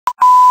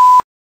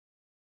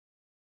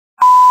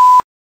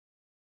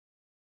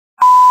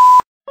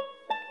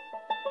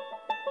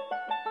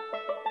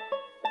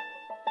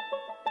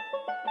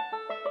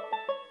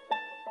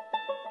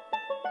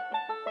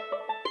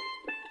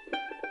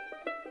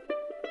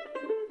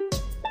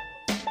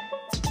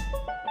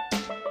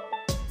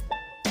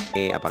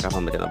apakah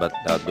pemberian obat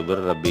lewat dubur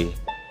lebih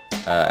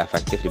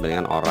efektif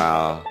dibandingkan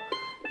oral?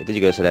 Itu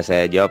juga sudah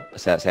saya jawab,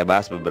 saya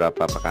bahas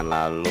beberapa pekan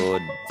lalu,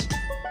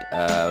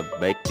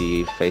 baik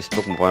di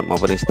Facebook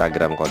maupun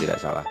Instagram kalau tidak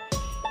salah.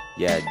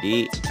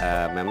 Jadi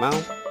memang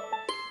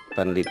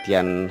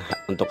penelitian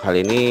untuk hal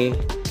ini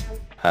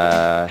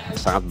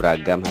sangat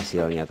beragam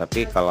hasilnya.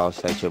 Tapi kalau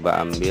saya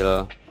coba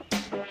ambil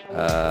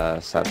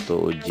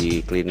satu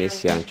uji klinis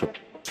yang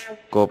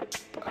cukup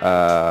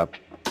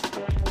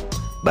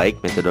baik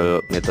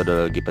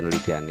metodologi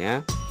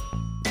penelitiannya,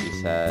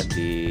 bisa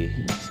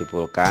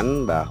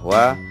disimpulkan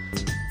bahwa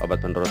obat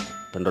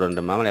penurun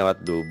demam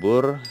lewat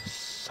dubur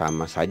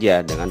sama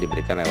saja dengan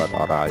diberikan lewat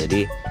oral.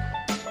 Jadi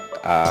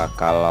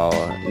kalau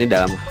ini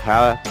dalam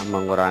hal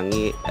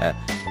mengurangi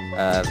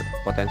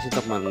potensi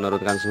untuk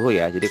menurunkan suhu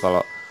ya. Jadi kalau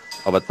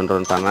obat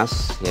penurun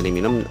panas yang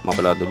diminum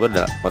maupun lewat dubur,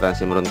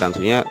 potensi menurunkan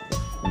suhunya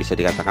bisa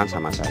dikatakan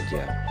sama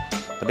saja.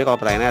 Tapi kalau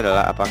pertanyaannya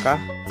adalah apakah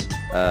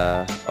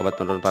obat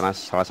penurun panas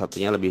salah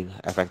satunya lebih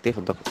efektif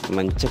untuk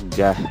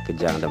mencegah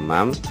kejang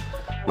demam,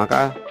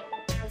 maka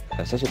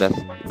saya sudah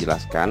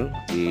jelaskan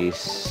di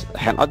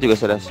handout juga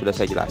sudah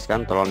saya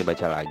jelaskan, tolong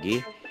dibaca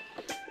lagi.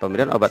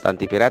 Pemberian obat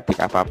antipiretik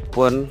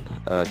apapun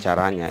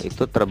caranya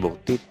itu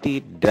terbukti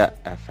tidak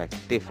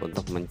efektif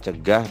untuk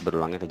mencegah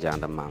berulangnya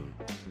kejang demam.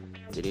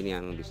 Jadi ini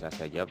yang bisa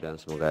saya jawab dan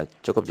semoga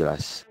cukup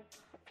jelas.